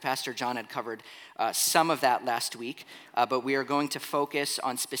Pastor John had covered some of that last week, but we are going to focus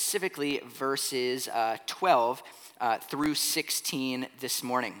on specifically verses 12 through 16 this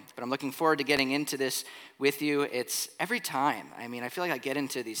morning. But I'm looking forward to getting into this with you. It's every time. I feel like I get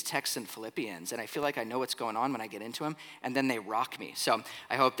into these texts in Philippians, and I feel like I know what's going on when I get into them, and then they rock me. So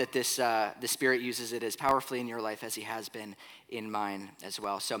I hope that the Spirit uses it as powerfully in your life as he has been in mine as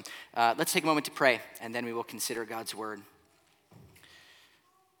well. So let's take a moment to pray, and then we will consider God's word.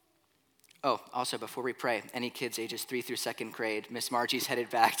 Oh, also, before we pray, any kids ages 3 through 2nd grade, Miss Margie's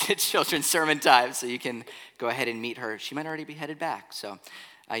headed back to children's sermon time, so you can go ahead and meet her. She might already be headed back, so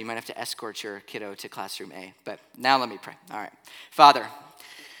you might have to escort your kiddo to classroom A. But now let me pray. All right. Father,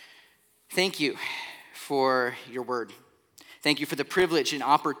 thank you for your word. Thank you for the privilege and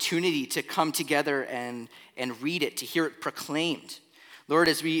opportunity to come together and read it, to hear it proclaimed. Lord,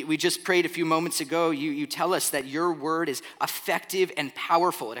 as we just prayed a few moments ago, you tell us that your word is effective and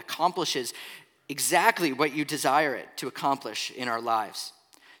powerful. It accomplishes exactly what you desire it to accomplish in our lives.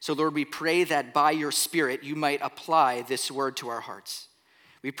 So, Lord, we pray that by your Spirit, you might apply this word to our hearts.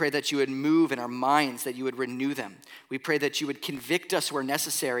 We pray that you would move in our minds, that you would renew them. We pray that you would convict us where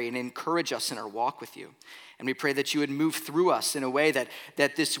necessary and encourage us in our walk with you. And we pray that you would move through us in a way that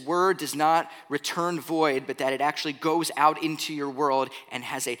this word does not return void, but that it actually goes out into your world and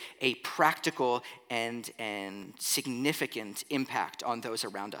has a practical and significant impact on those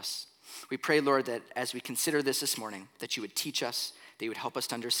around us. We pray, Lord, that as we consider this morning, that you would teach us, that you would help us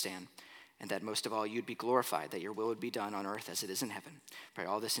to understand, and that most of all, you'd be glorified, that your will would be done on earth as it is in heaven. Pray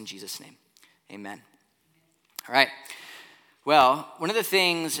all this in Jesus' name. Amen. All right. Well, one of the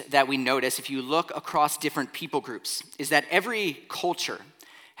things that we notice if you look across different people groups is that every culture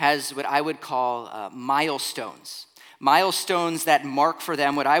has what I would call milestones. Milestones that mark for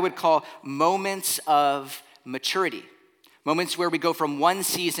them what I would call moments of maturity. Moments where we go from one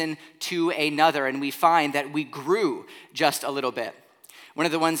season to another and we find that we grew just a little bit. One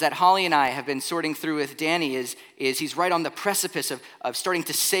of the ones that Holly and I have been sorting through with Danny is he's right on the precipice of starting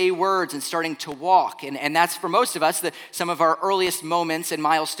to say words and starting to walk. And that's for most of us some of our earliest moments and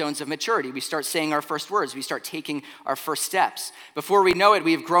milestones of maturity. We start saying our first words. We start taking our first steps. Before we know it,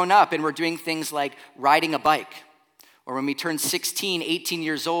 we've grown up and we're doing things like riding a bike. Or when we turn 16, 18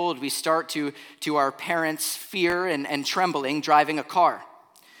 years old, we start to our parents' fear and trembling driving a car.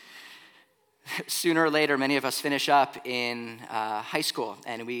 Sooner or later, many of us finish up in high school,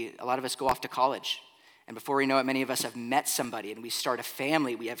 and a lot of us go off to college. And before we know it, many of us have met somebody, and we start a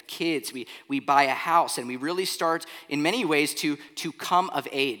family, we have kids, we buy a house, and we really start, in many ways, to come of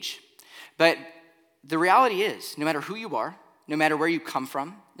age. But the reality is, no matter who you are, no matter where you come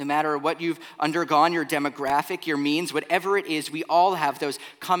from, no matter what you've undergone, your demographic, your means, whatever it is, we all have those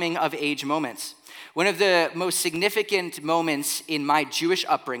coming of age moments. One of the most significant moments in my Jewish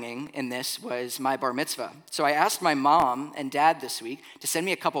upbringing in this was my bar mitzvah. So I asked my mom and dad this week to send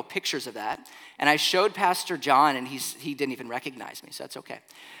me a couple pictures of that, and I showed Pastor John, and he didn't even recognize me, so that's okay.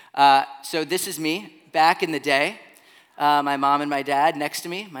 So this is me back in the day. My mom and my dad next to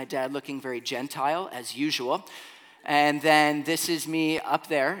me, my dad looking very Gentile as usual. And then this is me up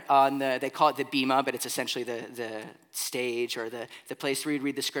there on they call it the bima, but it's essentially the stage or the place where you'd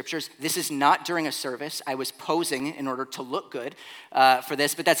read the scriptures. This is not during a service. I was posing in order to look good for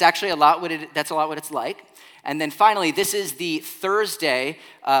this, but that's actually a lot what it's like. And then finally, this is the Thursday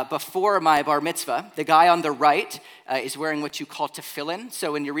before my bar mitzvah. The guy on the right is wearing what you call tefillin.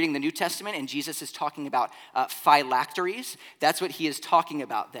 So when you're reading the New Testament and Jesus is talking about phylacteries, that's what he is talking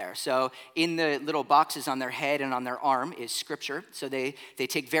about there. So in the little boxes on their head and on their arm is scripture. So they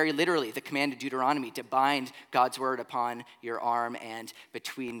take very literally the command of Deuteronomy to bind God's word upon your arm and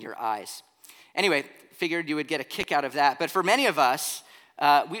between your eyes. Anyway, figured you would get a kick out of that. But for many of us,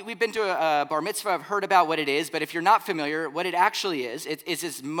 we've been to a bar mitzvah, I've heard about what it is, but if you're not familiar, what it actually is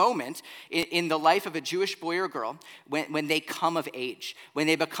this moment in the life of a Jewish boy or girl when they come of age, when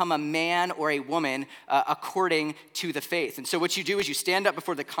they become a man or a woman according to the faith. And so what you do is you stand up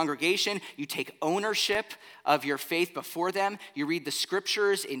before the congregation, you take ownership of your faith before them, you read the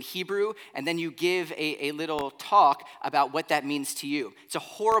scriptures in Hebrew, and then you give a little talk about what that means to you. It's a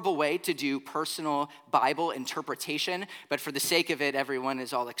horrible way to do personal Bible interpretation, but for the sake of it, everyone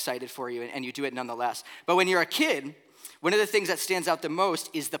is all excited for you, and you do it nonetheless. But when you're a kid, one of the things that stands out the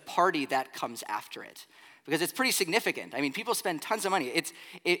most is the party that comes after it. Because it's pretty significant. I mean, people spend tons of money.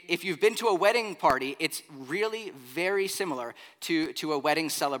 If you've been to a wedding party, it's really very similar to a wedding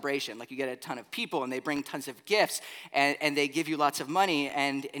celebration. Like you get a ton of people and they bring tons of gifts and they give you lots of money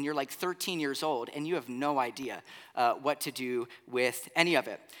and you're like 13 years old and you have no idea what to do with any of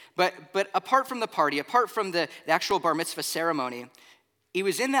it. But apart from the party, apart from the actual bar mitzvah ceremony, it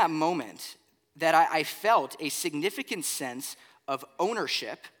was in that moment that I felt a significant sense of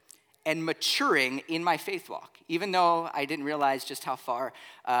ownership and maturing in my faith walk, even though I didn't realize just how far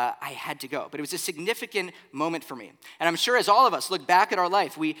I had to go. But it was a significant moment for me. And I'm sure as all of us look back at our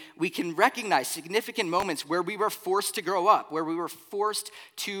life, we can recognize significant moments where we were forced to grow up, where we were forced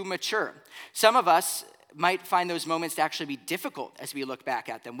to mature. Some of us might find those moments to actually be difficult as we look back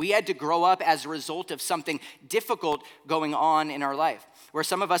at them. We had to grow up as a result of something difficult going on in our life, where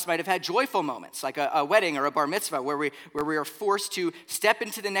some of us might have had joyful moments, like a wedding or a bar mitzvah, where we are forced to step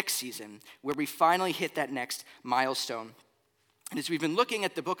into the next season, where we finally hit that next milestone. And as we've been looking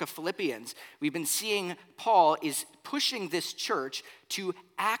at the book of Philippians, we've been seeing Paul is pushing this church to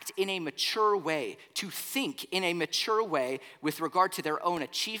act in a mature way, to think in a mature way with regard to their own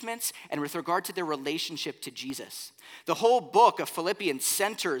achievements and with regard to their relationship to Jesus. The whole book of Philippians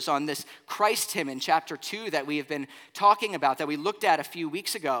centers on this Christ hymn in chapter 2 that we have been talking about, that we looked at a few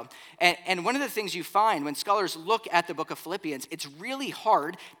weeks ago. And one of the things you find when scholars look at the book of Philippians, it's really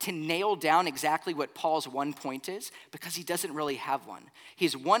hard to nail down exactly what Paul's one point is, because he doesn't really have one.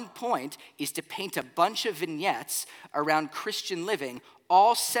 His one point is to paint a bunch of vignettes around Christian living,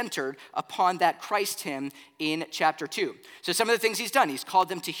 all centered upon that Christ hymn in chapter 2. So some of the things he's done, he's called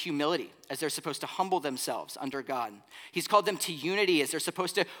them to humility, as they're supposed to humble themselves under God. He's called them to unity, as they're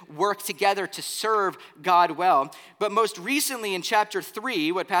supposed to work together to serve God well. But most recently in chapter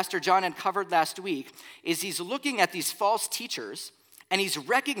 3, what Pastor John had covered last week, is he's looking at these false teachers, and he's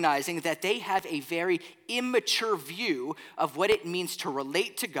recognizing that they have a very immature view of what it means to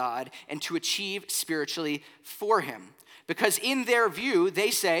relate to God and to achieve spiritually for him. Because in their view,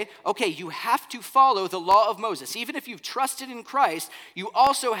 they say, okay, you have to follow the law of Moses. Even if you've trusted in Christ, you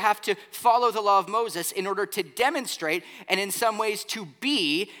also have to follow the law of Moses in order to demonstrate and in some ways to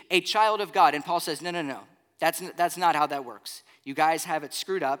be a child of God. And Paul says, no. That's not how that works. You guys have it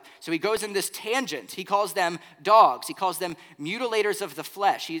screwed up. So he goes in this tangent. He calls them dogs. He calls them mutilators of the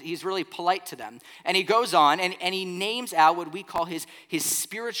flesh. He's really polite to them. And he goes on and he names out what we call his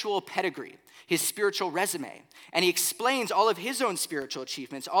spiritual pedigree, his spiritual resume. And he explains all of his own spiritual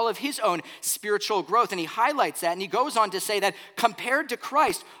achievements, all of his own spiritual growth. And he highlights that. And he goes on to say that compared to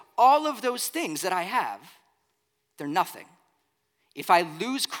Christ, all of those things that I have, they're nothing. If I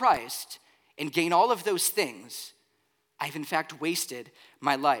lose Christ and gain all of those things, I've in fact wasted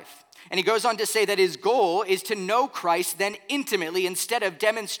my life. And he goes on to say that his goal is to know Christ then intimately instead of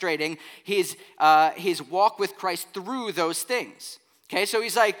demonstrating his walk with Christ through those things. Okay, so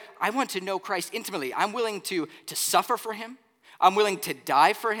he's like, I want to know Christ intimately. I'm willing to suffer for him. I'm willing to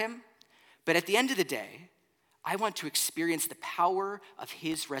die for him. But at the end of the day, I want to experience the power of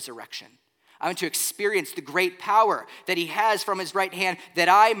his resurrection. I want to experience the great power that he has from his right hand, that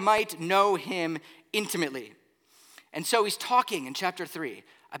I might know him intimately. And so he's talking in chapter 3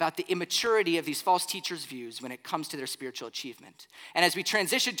 about the immaturity of these false teachers' views when it comes to their spiritual achievement. And as we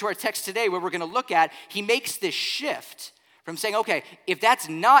transition to our text today, where we're going to look at, he makes this shift from saying, okay, if that's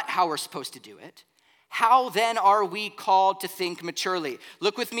not how we're supposed to do it, how then are we called to think maturely?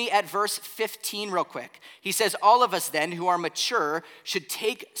 Look with me at verse 15 real quick. He says, all of us then who are mature should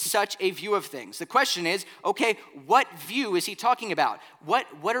take such a view of things. The question is, okay, what view is he talking about? What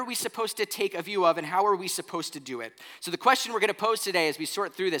are we supposed to take a view of, and how are we supposed to do it? So the question we're going to pose today as we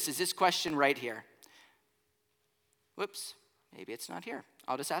sort through this is this question right here. Whoops, maybe it's not here.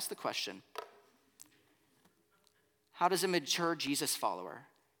 I'll just ask the question. How does a mature Jesus follower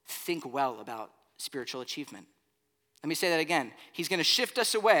think well about spiritual achievement? Let me say that again. He's going to shift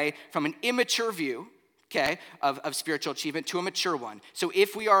us away from an immature view, okay, of spiritual achievement to a mature one. So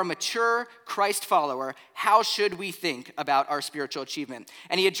if we are a mature Christ follower, how should we think about our spiritual achievement?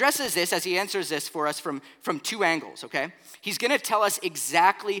 And he addresses this as he answers this for us from two angles, okay? He's going to tell us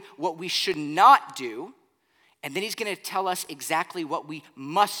exactly what we should not do, and then he's going to tell us exactly what we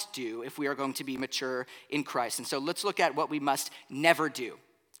must do if we are going to be mature in Christ. And so let's look at what we must never do,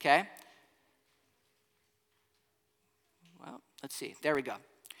 okay? Well, let's see. There we go.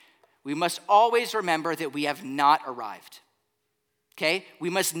 We must always remember that we have not arrived, okay? We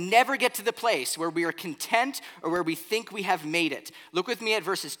must never get to the place where we are content or where we think we have made it. Look with me at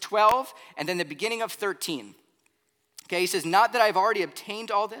verses 12 and then the beginning of 13. Okay, he says, not that I've already obtained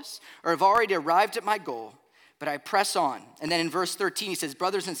all this or have already arrived at my goal, but I press on. And then in verse 13, he says,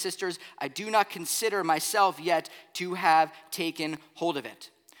 brothers and sisters, I do not consider myself yet to have taken hold of it.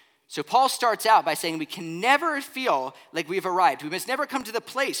 So Paul starts out by saying we can never feel like we've arrived. We must never come to the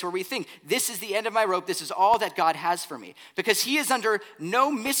place where we think this is the end of my rope, this is all that God has for me. Because he is under no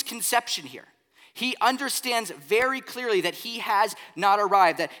misconception here. He understands very clearly that he has not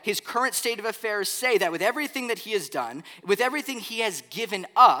arrived, that his current state of affairs say that with everything that he has done, with everything he has given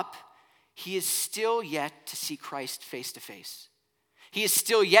up, he is still yet to see Christ face to face. He is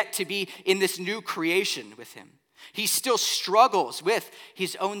still yet to be in this new creation with him. He still struggles with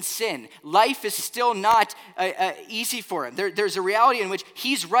his own sin. Life is still not easy for him. There's a reality in which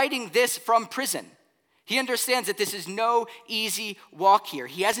he's writing this from prison. He understands that this is no easy walk here.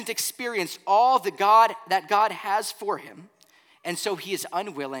 He hasn't experienced all that God has for him, and so he is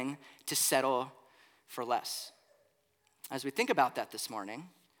unwilling to settle for less. As we think about that this morning,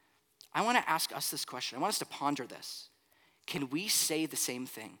 I want to ask us this question. I want us to ponder this. Can we say the same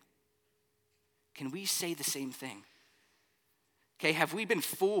thing? Can we say the same thing? Okay, have we been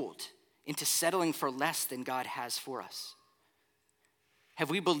fooled into settling for less than God has for us? Have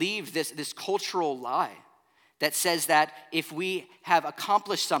we believed this cultural lie that says that if we have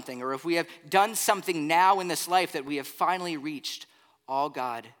accomplished something or if we have done something now in this life that we have finally reached all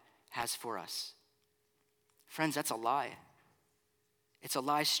God has for us? Friends, that's a lie. It's a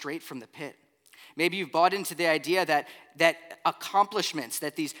lie straight from the pit. Maybe you've bought into the idea that accomplishments,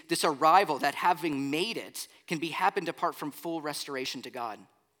 that this arrival, that having made it can be happened apart from full restoration to God.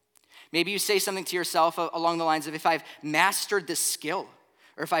 Maybe you say something to yourself along the lines of, if I've mastered this skill,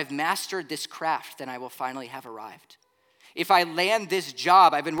 or if I've mastered this craft, then I will finally have arrived. If I land this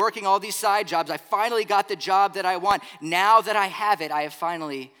job, I've been working all these side jobs, I finally got the job that I want. Now that I have it, I have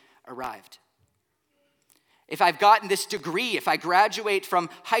finally arrived. If I've gotten this degree, if I graduate from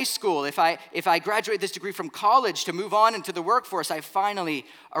high school, if I graduate this degree from college to move on into the workforce, I've finally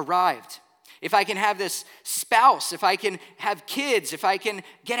arrived. If I can have this spouse, if I can have kids, if I can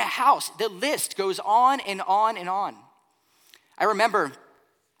get a house, the list goes on and on and on. I remember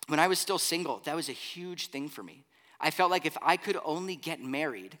when I was still single, that was a huge thing for me. I felt like if I could only get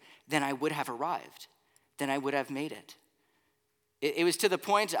married, then I would have arrived. Then I would have made it. It was to the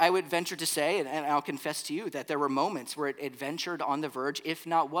point I would venture to say, and I'll confess to you, that there were moments where it ventured on the verge, if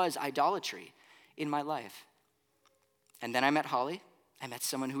not was, idolatry in my life. And then I met Holly. I met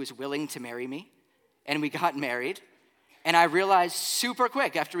someone who was willing to marry me, and we got married. And I realized super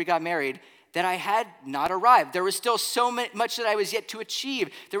quick after we got married that I had not arrived. There was still so much that I was yet to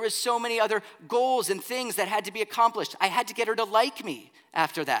achieve. There was so many other goals and things that had to be accomplished. I had to get her to like me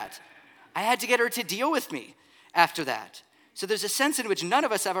after that. I had to get her to deal with me after that. So there's a sense in which none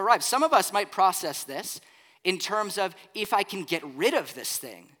of us have arrived. Some of us might process this in terms of, if I can get rid of this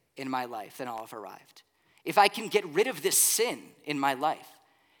thing in my life, then I'll have arrived. If I can get rid of this sin in my life,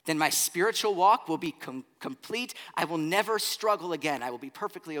 then my spiritual walk will be complete. I will never struggle again. I will be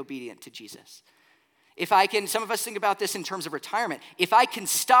perfectly obedient to Jesus. If I can, some of us think about this in terms of retirement. If I can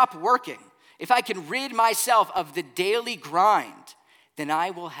stop working, if I can rid myself of the daily grind, then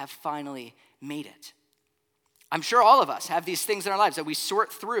I will have finally made it. I'm sure all of us have these things in our lives that we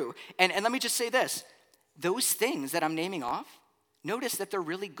sort through. And let me just say this. Those things that I'm naming off, notice that they're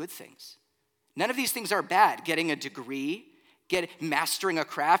really good things. None of these things are bad. Getting a degree, mastering a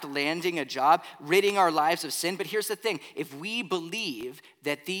craft, landing a job, ridding our lives of sin. But here's the thing. If we believe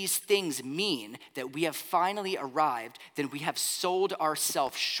that these things mean that we have finally arrived, then we have sold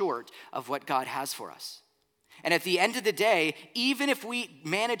ourselves short of what God has for us. And at the end of the day, even if we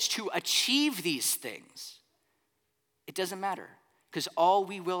manage to achieve these things, it doesn't matter, because all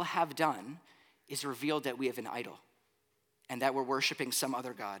we will have done is revealed that we have an idol and that we're worshiping some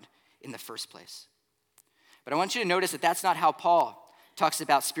other God in the first place. But I want you to notice that that's not how Paul talks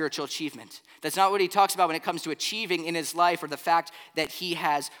about spiritual achievement. That's not what he talks about when it comes to achieving in his life or the fact that he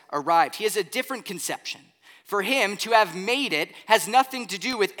has arrived. He has a different conception. For him, to have made it has nothing to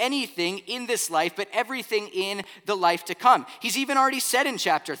do with anything in this life, but everything in the life to come. He's even already said in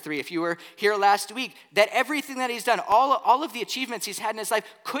chapter 3, if you were here last week, that everything that he's done, all of the achievements he's had in his life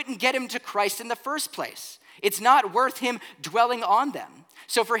couldn't get him to Christ in the first place. It's not worth him dwelling on them.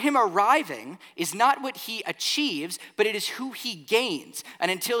 So for him, arriving is not what he achieves, but it is who he gains. And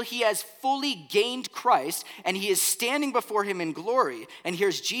until he has fully gained Christ and he is standing before him in glory and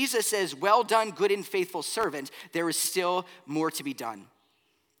hears Jesus says, "Well done, good and faithful servant," there is still more to be done.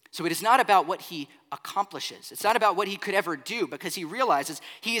 So it is not about what he accomplishes. It's not about what he could ever do, because he realizes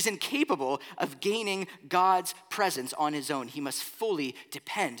he is incapable of gaining God's presence on his own. He must fully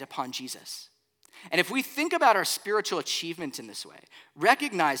depend upon Jesus. And if we think about our spiritual achievement in this way,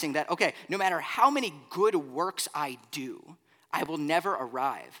 recognizing that, okay, no matter how many good works I do, I will never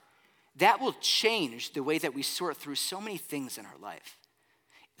arrive, that will change the way that we sort through so many things in our life.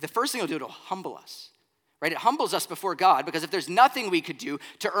 The first thing it'll do, it'll humble us, right? It humbles us before God, because if there's nothing we could do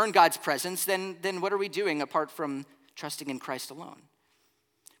to earn God's presence, then what are we doing apart from trusting in Christ alone?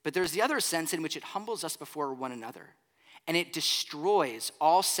 But there's the other sense in which it humbles us before one another, and it destroys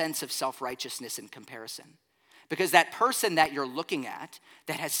all sense of self-righteousness and comparison. Because that person that you're looking at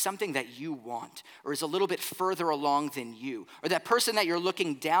that has something that you want or is a little bit further along than you, or that person that you're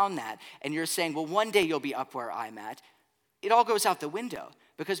looking down at and you're saying, well, one day you'll be up where I'm at, it all goes out the window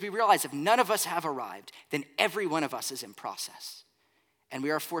because we realize if none of us have arrived, then every one of us is in process. And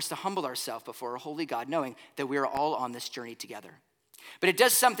we are forced to humble ourselves before a holy God, knowing that we are all on this journey together. But it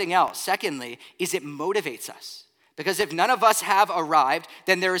does something else. Secondly, is it motivates us. Because if none of us have arrived,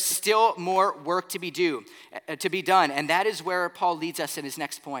 then there is still more work to be done. And that is where Paul leads us in his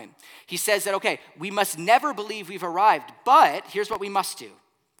next point. He says that, okay, we must never believe we've arrived, but here's what we must do.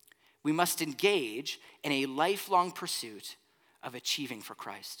 We must engage in a lifelong pursuit of achieving for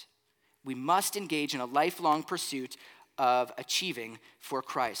Christ. We must engage in a lifelong pursuit of achieving for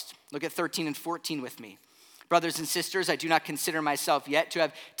Christ. Look at 13 and 14 with me. Brothers and sisters, I do not consider myself yet to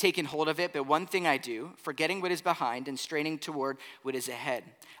have taken hold of it, but one thing I do, forgetting what is behind and straining toward what is ahead.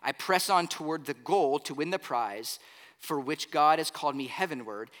 I press on toward the goal to win the prize for which God has called me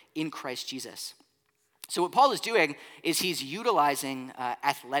heavenward in Christ Jesus. So what Paul is doing is he's utilizing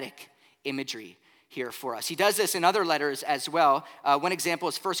athletic imagery here for us. He does this in other letters as well. One example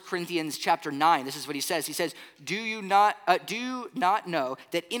is 1 Corinthians chapter 9. This is what he says. He says, do you not know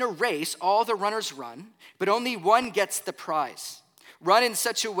that in a race all the runners run, but only one gets the prize? Run in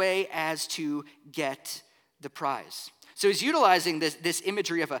such a way as to get the prize. So he's utilizing this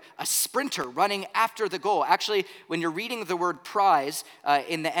imagery of a sprinter running after the goal. Actually, when you're reading the word prize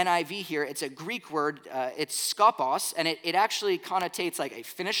in the NIV here, it's a Greek word, it's skopos, and it actually connotates like a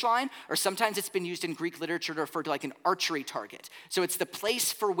finish line, or sometimes it's been used in Greek literature to refer to like an archery target. So it's the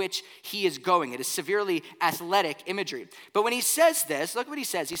place for which he is going. It is severely athletic imagery. But when he says this, look what he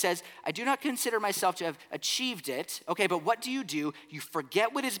says. He says, I do not consider myself to have achieved it. Okay, but what do? You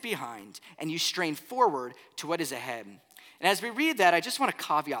forget what is behind, and you strain forward to what is ahead. And as we read that, I just want to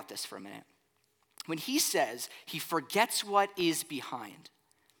caveat this for a minute. When he says he forgets what is behind,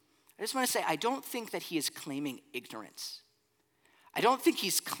 I just want to say I don't think that he is claiming ignorance. I don't think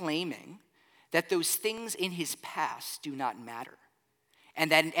he's claiming that those things in his past do not matter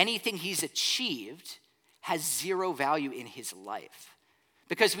and that anything he's achieved has zero value in his life.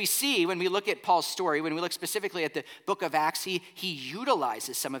 Because we see, when we look at Paul's story, when we look specifically at the book of Acts, he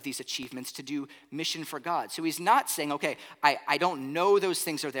utilizes some of these achievements to do mission for God. So he's not saying, okay, I don't know those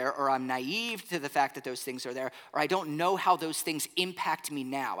things are there, or I'm naive to the fact that those things are there, or I don't know how those things impact me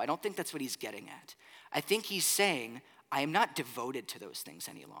now. I don't think that's what he's getting at. I think he's saying, I am not devoted to those things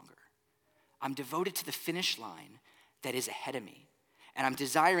any longer. I'm devoted to the finish line that is ahead of me, and I'm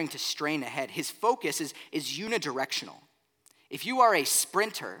desiring to strain ahead. His focus is unidirectional. If you are a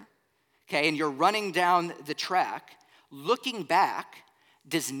sprinter, okay, and you're running down the track, looking back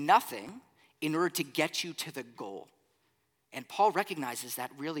does nothing in order to get you to the goal. And Paul recognizes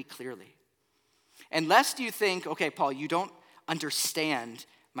that really clearly. Unless you think, okay, Paul, you don't understand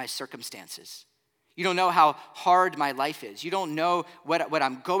my circumstances. You don't know how hard my life is. You don't know what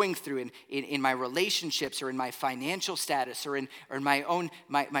I'm going through in my relationships or in my financial status or in my own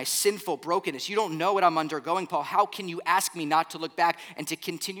my sinful brokenness. You don't know what I'm undergoing, Paul. How can you ask me not to look back and to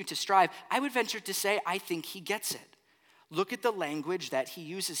continue to strive? I would venture to say I think he gets it. Look at the language that he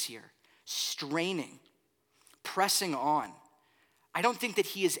uses here. Straining, pressing on. I don't think that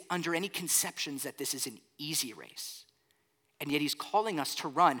he is under any conceptions that this is an easy race. And yet he's calling us to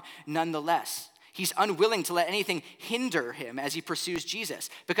run nonetheless. He's unwilling to let anything hinder him as he pursues Jesus.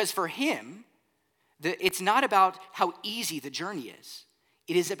 Because for him, it's not about how easy the journey is.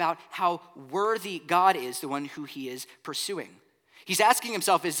 It is about how worthy God is, the one who he is pursuing. He's asking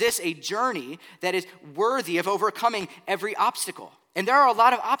himself, is this a journey that is worthy of overcoming every obstacle? And there are a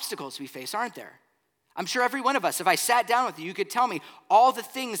lot of obstacles we face, aren't there? I'm sure every one of us, if I sat down with you, you could tell me all the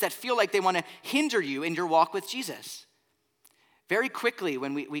things that feel like they want to hinder you in your walk with Jesus. Very quickly,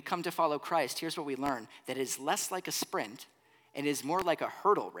 when we come to follow Christ, here's what we learn, that it is less like a sprint and is more like a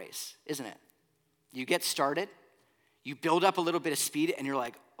hurdle race, isn't it? You get started, you build up a little bit of speed, and you're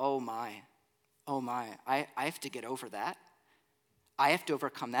like, oh my, I have to get over that. I have to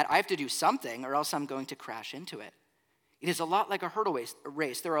overcome that. I have to do something or else I'm going to crash into it. It is a lot like a hurdle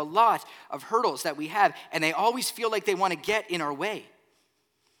race. There are a lot of hurdles that we have, and they always feel like they want to get in our way.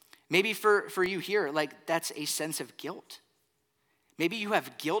 Maybe for you here, like that's a sense of guilt. Maybe you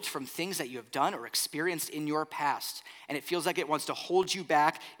have guilt from things that you have done or experienced in your past, and it feels like it wants to hold you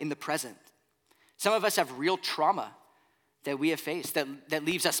back in the present. Some of us have real trauma that we have faced that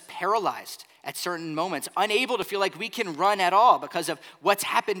leaves us paralyzed at certain moments, unable to feel like we can run at all because of what's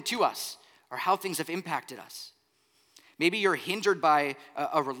happened to us or how things have impacted us. Maybe you're hindered by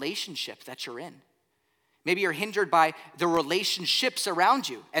a relationship that you're in. Maybe you're hindered by the relationships around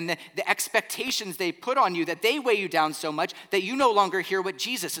you and the expectations they put on you, that they weigh you down so much that you no longer hear what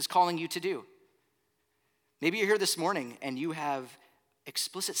Jesus is calling you to do. Maybe you're here this morning and you have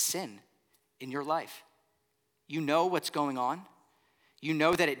explicit sin in your life. You know what's going on. You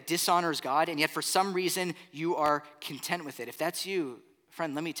know that it dishonors God, and yet for some reason you are content with it. If that's you,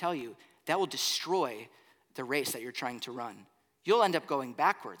 friend, let me tell you, that will destroy the race that you're trying to run. You'll end up going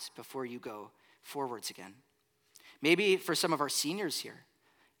backwards before you go forwards again. Maybe for some of our seniors here,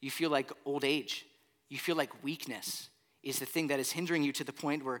 you feel like old age, you feel like weakness is the thing that is hindering you to the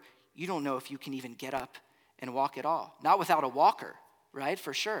point where you don't know if you can even get up and walk at all. Not without a walker, right?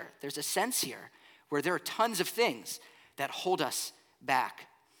 For sure. There's a sense here where there are tons of things that hold us back.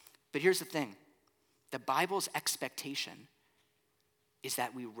 But here's the thing. The Bible's expectation is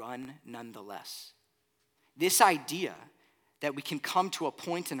that we run nonetheless. This idea that we can come to a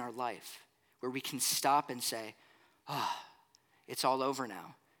point in our life where we can stop and say, it's all over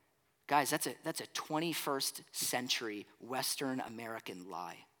now. Guys, that's a 21st century Western American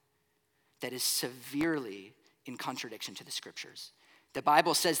lie that is severely in contradiction to the scriptures. The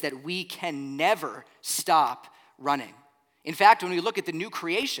Bible says that we can never stop running. In fact, when we look at the new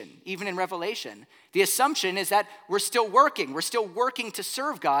creation, even in Revelation, the assumption is that we're still working to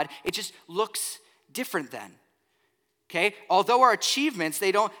serve God. It just looks different then. Okay? Although our achievements,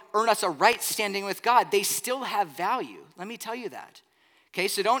 they don't earn us a right standing with God, they still have value. Let me tell you that. Okay?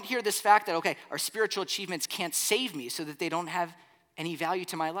 So don't hear this fact that, okay, our spiritual achievements can't save me so that they don't have any value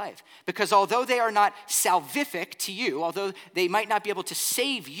to my life. Because although they are not salvific to you, although they might not be able to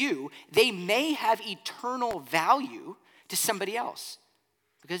save you, they may have eternal value to somebody else.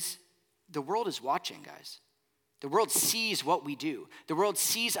 Because the world is watching, guys. The world sees what we do. The world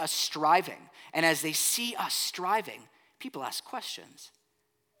sees us striving. And as they see us striving, people ask questions.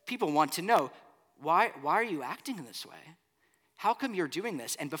 People want to know, why are you acting in this way? How come you're doing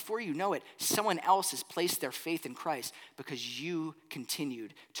this? And before you know it, someone else has placed their faith in Christ because you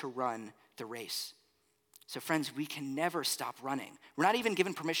continued to run the race. So friends, we can never stop running. We're not even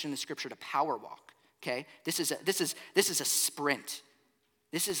given permission in the scripture to power walk, okay? This is a sprint.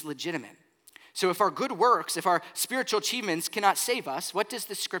 This is legitimate. So if our good works, if our spiritual achievements cannot save us, what does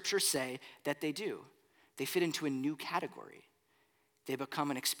the scripture say that they do? They fit into a new category. They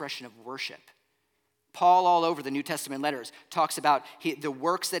become an expression of worship. Paul, all over the New Testament letters, talks about the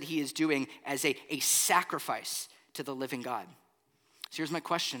works that he is doing as a sacrifice to the living God. So here's my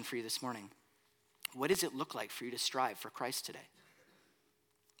question for you this morning. What does it look like for you to strive for Christ today?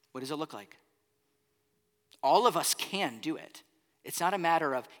 What does it look like? All of us can do it. It's not a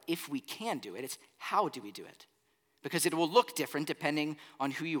matter of if we can do it, it's how do we do it? Because it will look different depending on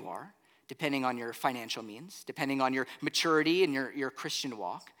who you are, depending on your financial means, depending on your maturity and your Christian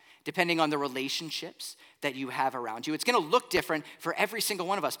walk, depending on the relationships that you have around you. It's going to look different for every single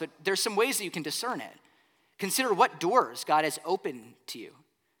one of us, but there's some ways that you can discern it. Consider what doors God has opened to you.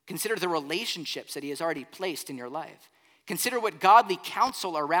 Consider the relationships that he has already placed in your life. Consider what godly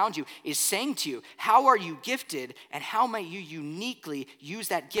counsel around you is saying to you. How are you gifted, and how might you uniquely use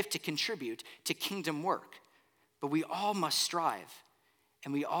that gift to contribute to kingdom work? But we all must strive,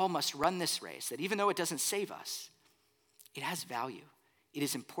 and we all must run this race that even though it doesn't save us, it has value. It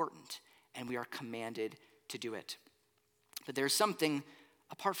is important, and we are commanded to do it. But there's something,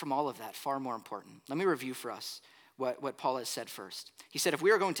 apart from all of that, far more important. Let me review for us what Paul has said first. He said, if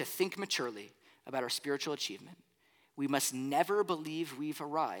we are going to think maturely about our spiritual achievement, we must never believe we've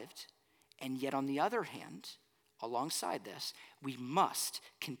arrived, and yet on the other hand, alongside this, we must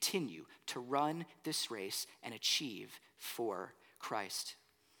continue to run this race and achieve for Christ.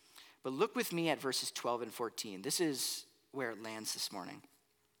 But look with me at verses 12 and 14. This is where it lands this morning.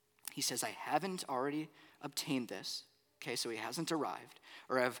 He says, I haven't already obtained this. Okay, so he hasn't arrived,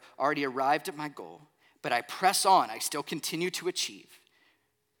 or I've already arrived at my goal, but I press on. I still continue to achieve.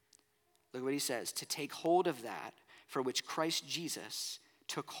 Look what he says, to take hold of that for which Christ Jesus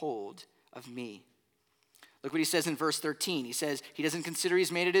took hold of me. Look what he says in verse 13. He says he doesn't consider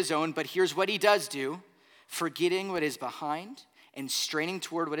he's made it his own, but here's what he does do. Forgetting what is behind and straining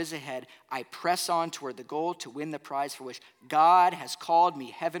toward what is ahead, I press on toward the goal to win the prize for which God has called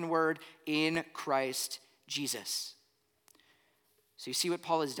me heavenward in Christ Jesus. So you see what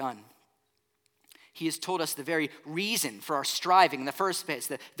Paul has done. He has told us the very reason for our striving in the first place,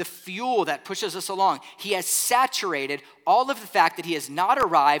 the fuel that pushes us along. He has saturated all of the fact that he has not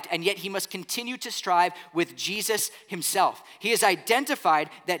arrived, and yet he must continue to strive with Jesus himself. He has identified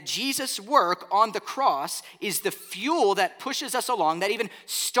that Jesus' work on the cross is the fuel that pushes us along, that even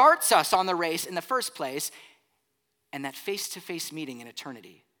starts us on the race in the first place. and that face-to-face meeting in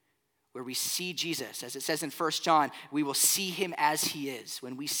eternity where we see Jesus. As it says in 1 John, we will see him as he is.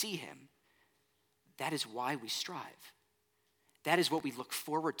 When we see him, that is why we strive. That is what we look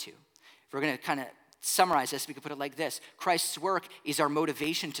forward to. If we're going to kind of summarize this, we could put it like this. Christ's work is our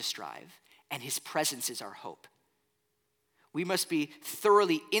motivation to strive, and his presence is our hope. We must be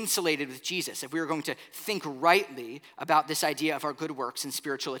thoroughly insulated with Jesus if we are going to think rightly about this idea of our good works and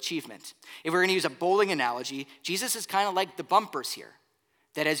spiritual achievement. If we're going to use a bowling analogy, Jesus is kind of like the bumpers here.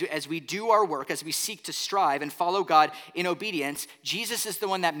 That as we do our work, as we seek to strive and follow God in obedience, Jesus is the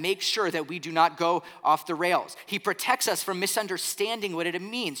one that makes sure that we do not go off the rails. He protects us from misunderstanding what it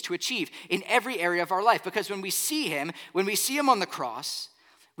means to achieve in every area of our life. Because when we see him on the cross,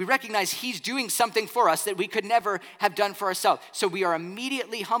 we recognize he's doing something for us that we could never have done for ourselves. So we are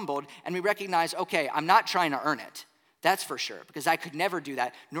immediately humbled and we recognize, okay, I'm not trying to earn it. That's for sure, because I could never do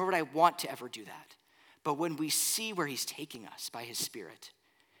that, nor would I want to ever do that. But when we see where he's taking us by his Spirit,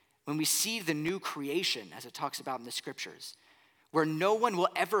 when we see the new creation, as it talks about in the scriptures, where no one will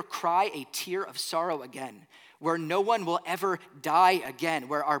ever cry a tear of sorrow again, where no one will ever die again,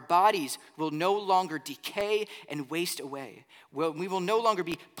 where our bodies will no longer decay and waste away, where we will no longer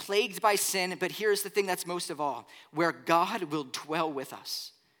be plagued by sin, but here's the thing that's most of all, where God will dwell with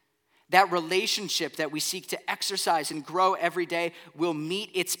us. That relationship that we seek to exercise and grow every day will meet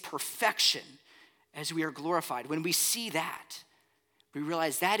its perfection as we are glorified. When we see that, we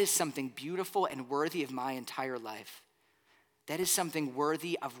realize that is something beautiful and worthy of my entire life. That is something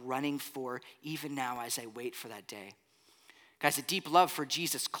worthy of running for even now as I wait for that day. Guys, a deep love for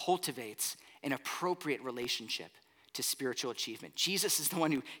Jesus cultivates an appropriate relationship to spiritual achievement. Jesus is the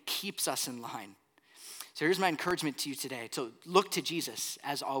one who keeps us in line. So here's my encouragement to you today, to look to Jesus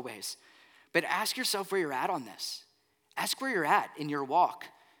as always. But ask yourself where you're at on this. Ask where you're at in your walk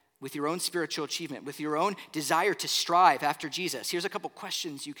with your own spiritual achievement, with your own desire to strive after Jesus. Here's a couple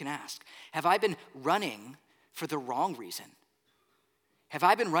questions you can ask. Have I been running for the wrong reason? Have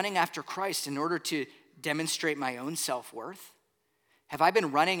I been running after Christ in order to demonstrate my own self-worth? Have I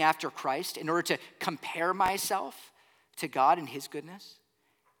been running after Christ in order to compare myself to God and his goodness?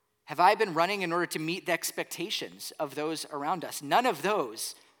 Have I been running in order to meet the expectations of those around us? None of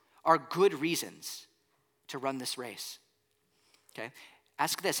those are good reasons to run this race. Okay?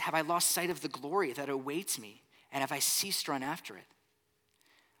 Ask this, have I lost sight of the glory that awaits me? And have I ceased to run after it?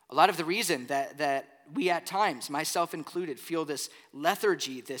 A lot of the reason that we at times, myself included, feel this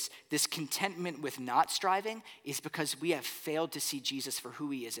lethargy, this contentment with not striving is because we have failed to see Jesus for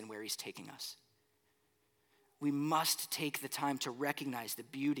who he is and where he's taking us. We must take the time to recognize the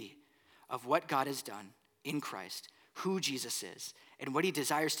beauty of what God has done in Christ, who Jesus is, and what he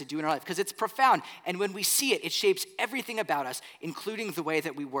desires to do in our life, because it's profound. And when we see it, it shapes everything about us, including the way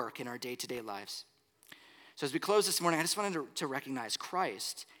that we work in our day-to-day lives. So as we close this morning, I just wanted to recognize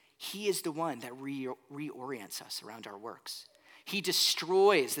Christ. He is the one that reorients us around our works. He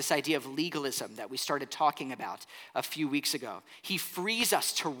destroys this idea of legalism that we started talking about a few weeks ago. He frees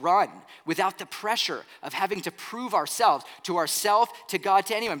us to run without the pressure of having to prove ourselves, to God,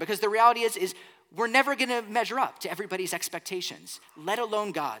 to anyone. Because the reality is we're never going to measure up to everybody's expectations, let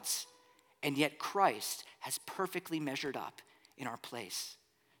alone God's. And yet Christ has perfectly measured up in our place.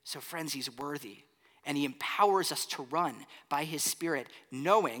 So friends, he's worthy. And he empowers us to run by his Spirit,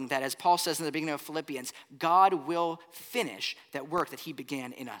 knowing that, as Paul says in the beginning of Philippians, God will finish that work that he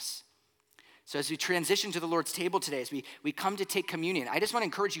began in us. So as we transition to the Lord's table today, as we come to take communion, I just want to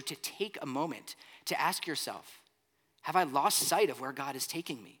encourage you to take a moment to ask yourself, have I lost sight of where God is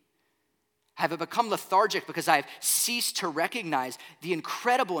taking me? Have I become lethargic because I've ceased to recognize the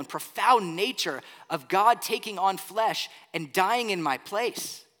incredible and profound nature of God taking on flesh and dying in my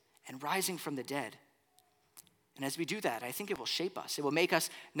place and rising from the dead? And as we do that, I think it will shape us. It will make us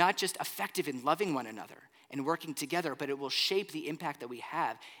not just effective in loving one another and working together, but it will shape the impact that we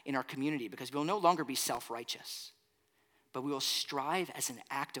have in our community, because we'll no longer be self-righteous, but we will strive as an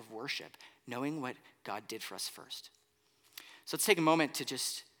act of worship, knowing what God did for us first. So let's take a moment to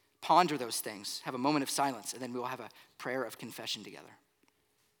just ponder those things, have a moment of silence, and then we will have a prayer of confession together.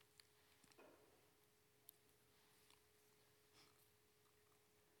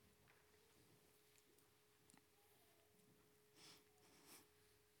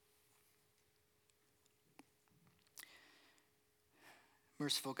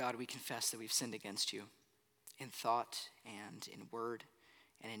 Merciful God, we confess that we've sinned against you in thought and in word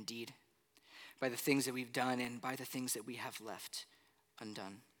and in deed, by the things that we've done and by the things that we have left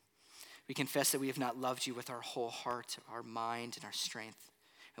undone. We confess that we have not loved you with our whole heart, our mind, and our strength,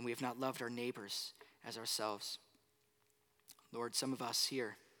 and we have not loved our neighbors as ourselves. Lord, some of us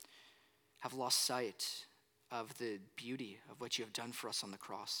here have lost sight of the beauty of what you have done for us on the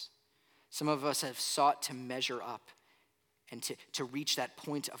cross. Some of us have sought to measure up and to reach that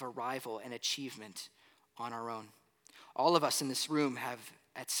point of arrival and achievement on our own. All of us in this room have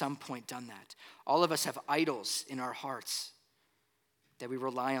at some point done that. All of us have idols in our hearts that we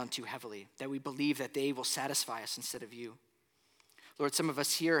rely on too heavily, that we believe that they will satisfy us instead of you. Lord, some of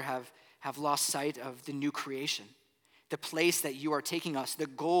us here have lost sight of the new creation, the place that you are taking us, the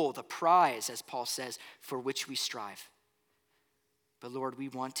goal, the prize, as Paul says, for which we strive. But Lord, we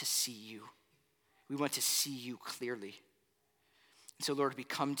want to see you. We want to see you clearly. And so, Lord, we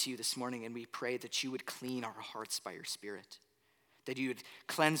come to you this morning and we pray that you would clean our hearts by your Spirit, that you would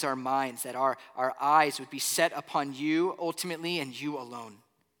cleanse our minds, that our eyes would be set upon you ultimately and you alone.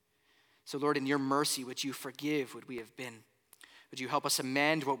 So, Lord, in your mercy, would you forgive what we have been? Would you help us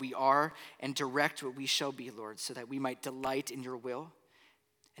amend what we are and direct what we shall be, Lord, so that we might delight in your will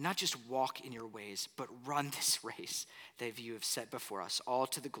and not just walk in your ways, but run this race that you have set before us, all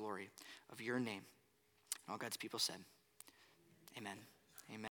to the glory of your name. All God's people said, amen.